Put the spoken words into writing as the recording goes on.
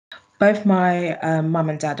Both my mum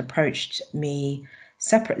and dad approached me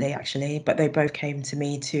separately, actually, but they both came to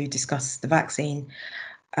me to discuss the vaccine.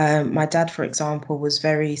 My dad, for example, was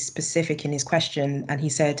very specific in his question, and he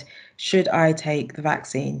said, "Should I take the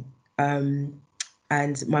vaccine?" Um,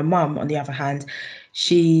 and my mum, on the other hand,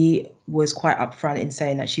 she was quite upfront in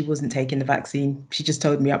saying that she wasn't taking the vaccine. She just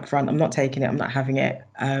told me upfront, "I'm not taking it. I'm not having it."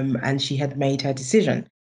 And she had made her decision.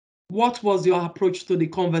 What was your approach to the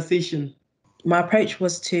conversation? My approach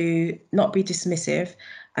was to not be dismissive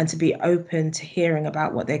and to be open to hearing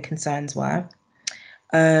about what their concerns were,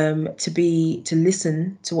 to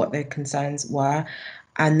listen to what their concerns were,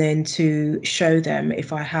 and then to show them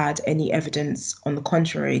if I had any evidence on the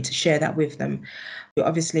contrary, to share that with them.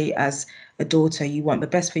 Obviously, as a daughter, you want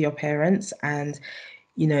the best for your parents, and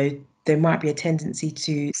you know, there might be a tendency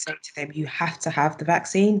to say to them, you have to have the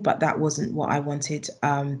vaccine, but that wasn't what I wanted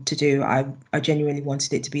to do. I genuinely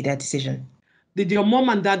wanted it to be their decision. Did your mom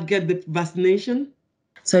and dad get the vaccination?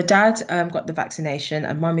 So dad got the vaccination,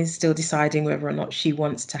 and mum is still deciding whether or not she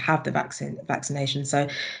wants to have the vaccination. So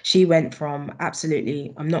she went from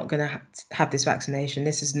absolutely, I'm not going to have this vaccination.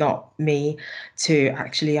 This is not me, to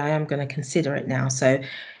actually, I am going to consider it now. So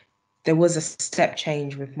there was a step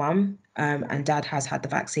change with mum, and dad has had the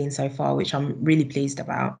vaccine so far, which I'm really pleased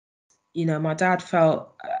about. You know, my dad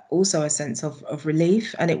felt also a sense of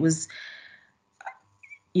relief, and it was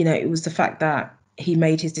the fact that he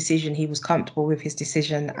made his decision, he was comfortable with his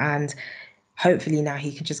decision, and hopefully now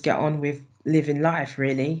he can just get on with living life,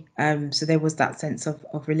 really. So there was that sense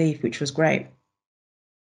of relief, which was great.